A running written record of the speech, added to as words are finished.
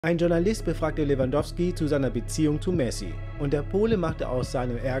Ein Journalist befragte Lewandowski zu seiner Beziehung zu Messi und der Pole machte aus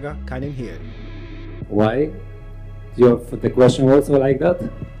seinem Ärger keinen Hehl. Why? The question also like that?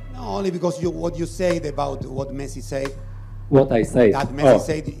 No, only because what you said about what Messi said. What I said? That Messi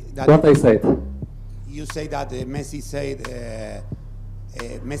said. That what I said? You say that Messi said.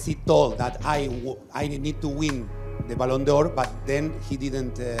 Messi told that I need to win the Ballon d'Or, but then he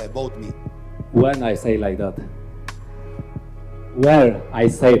didn't vote me. When I say like that? Where I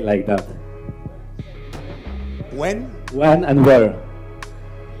say it like that? When? When and where?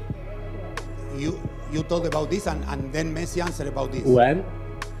 You told about this and then Messi answered about this. When?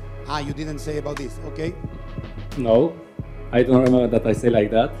 You didn't say about this, okay? No, I don't remember that I say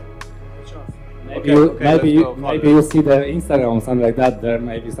like that. Maybe Okay, you see the Instagram or something like that. There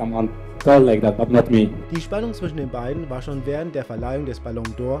maybe someone told like that, but not me. Die Spannung zwischen den beiden war schon während der Verleihung des Ballon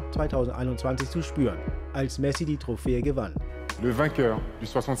d'Or 2021 zu spüren, als Messi die Trophäe gewann. Le vainqueur du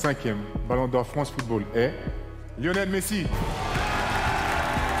 65e Ballon d'Or France Football est Lionel Messi.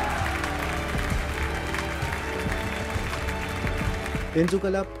 Denn sogar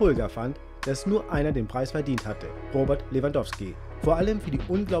La Pulga fand, dass nur einer den Preis verdient hatte, Robert Lewandowski. Vor allem für die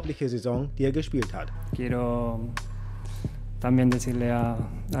unglaubliche Saison, die er gespielt hat. Quiero también decirle a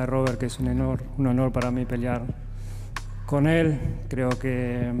Robert que es un honor para mí pelear con él. Creo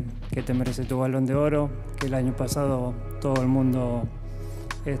que te merece tu Balón de Oro, que el año pasado todo el mundo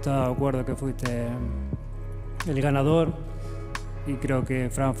está de acuerdo que fuiste el ganador y creo que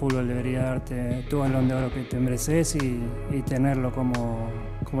Fran Fútbol debería darte tu Balón de Oro que te mereces y tenerlo como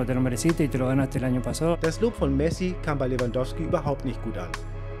te lo mereciste y te lo ganaste el año pasado. Das Lob von Messi kam bei Lewandowski überhaupt nicht gut an.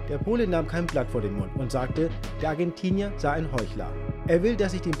 Der Pole nahm kein Blatt vor den Mund und sagte, der Argentinier sei ein Heuchler. Er will,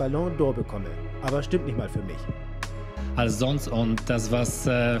 dass ich den Ballon d'Or bekomme, aber stimmt nicht mal für mich. Als sonst und das was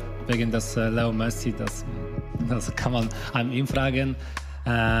wegen des Leo Messi, das kann man an ihm fragen.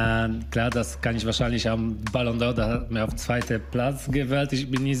 Klar, das kann ich wahrscheinlich am Ballon d'Or, da hat mir auf zweiten Platz gewählt,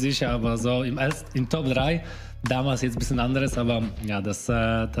 ich bin nicht sicher, aber so im Top 3, damals jetzt ein bisschen anderes, aber ja, das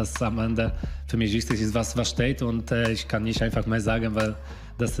am Ende für mich wichtig ist, was steht und ich kann nicht einfach mehr sagen, weil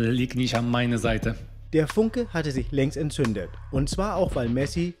das liegt nicht an meiner Seite. Der Funke hatte sich längst entzündet und zwar auch, weil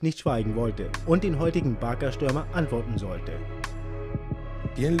Messi nicht schweigen wollte und den heutigen Barca-Stürmer antworten sollte.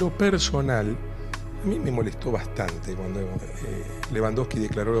 Y en lo personal, a mí me molestó bastante cuando Lewandowski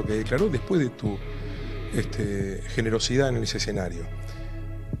declaró lo que declaró después de tu generosidad en ese escenario.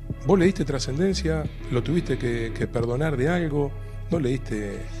 ¿Vos le diste trascendencia? ¿Lo tuviste que perdonar de algo? ¿No le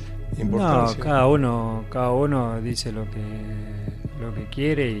diste importancia? No, cada uno dice lo que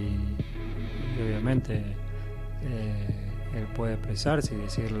quiere y obviamente él puede expresarse y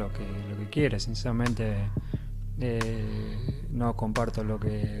decir lo que quiere. Sinceramente no comparto lo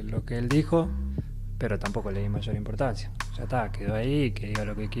que él dijo, pero tampoco le di mayor importancia. Ya está, quedó ahí, que diga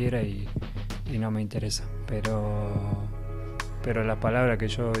lo que quiera y no me interesa. Pero las palabras que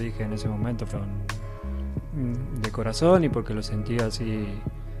yo dije en ese momento fueron de corazón y porque lo sentía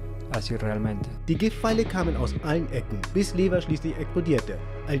así realmente. Die Giftpfeile kamen aus allen Ecken, bis Lever schließlich explodierte,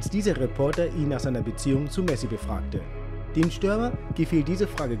 als dieser Reporter ihn nach seiner Beziehung zu Messi befragte. Dem Stürmer gefiel diese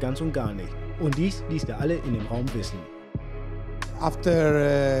Frage ganz und gar nicht und dies ließ er alle in dem Raum wissen.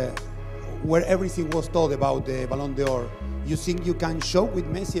 After where everything was told about the Ballon d'Or, you think you can joke with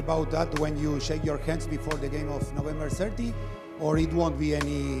Messi about that when you shake your hands before the game of November 30, or it won't be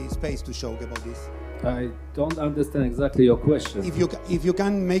any space to joke about this? I don't understand exactly your question. If you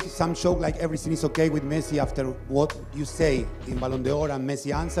can make some joke like everything is okay with Messi after what you say in Ballon d'Or and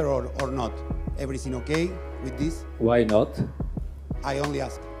Messi answer or not, everything okay with this? Why not? I only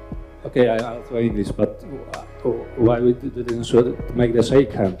ask. Okay, I answer English, but why we didn't should make the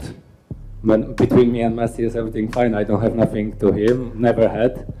shake hand? When between me and Messi is everything fine, I don't have nothing to him, never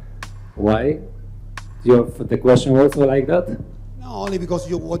had. Why? The question also like that? No, only because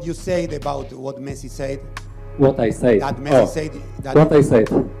what you said about what Messi said. What I said? That Messi said. That what I said?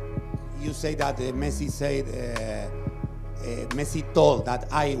 You say that Messi said. Messi told that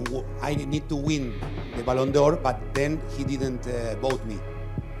I need to win the Ballon d'Or, but then he didn't vote me.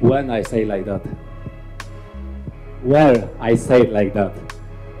 When I say like that? Where I say it like that?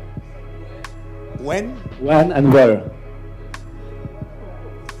 When? When and where?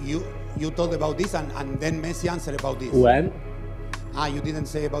 You told about this and then Messi answered about this. When? You didn't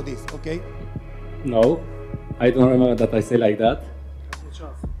say about this, okay? No, I don't remember that I say like that.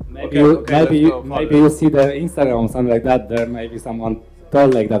 Maybe you see the Instagram or something like that. There maybe someone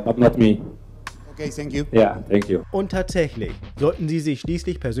told like that, but not me. Okay. Okay, thank you. Yeah, thank you. Und tatsächlich sollten sie sich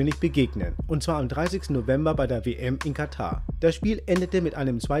schließlich persönlich begegnen, und zwar am 30. November bei der WM in Katar. Das Spiel endete mit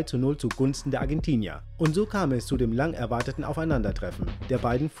einem 2:0 zugunsten der Argentinier. Und so kam es zu dem lang erwarteten Aufeinandertreffen der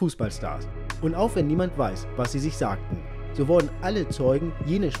beiden Fußballstars. Und auch wenn niemand weiß, was sie sich sagten, so wurden alle Zeugen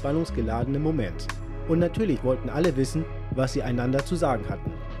jenes spannungsgeladenen Moments. Und natürlich wollten alle wissen, was sie einander zu sagen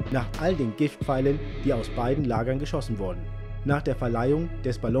hatten, nach all den Giftpfeilen, die aus beiden Lagern geschossen wurden. Nach der Verleihung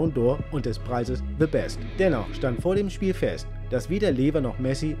des Ballon d'Or und des Preises The Best. Dennoch stand vor dem Spiel fest, dass weder Lever noch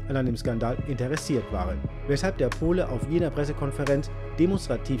Messi an einem Skandal interessiert waren, weshalb der Pole auf jener Pressekonferenz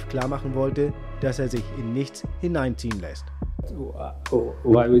demonstrativ klarmachen wollte, dass er sich in nichts hineinziehen lässt.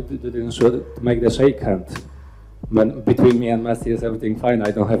 Why we didn't show to make the shake hand? When between me and Messi is everything fine.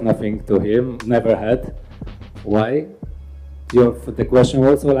 I don't have nothing to him. Never had. Why? The question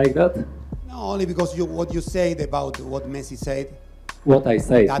also like that? No, only because what you said about what Messi said. What I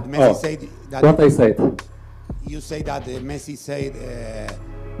said? That Messi said. That What I said? You say that Messi said.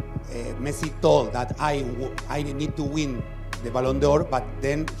 Messi told that I need to win the Ballon d'Or, but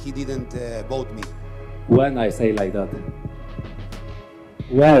then he didn't vote me. When I say like that?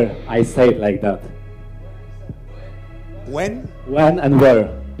 Where I say like that? When? When and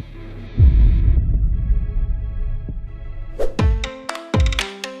where?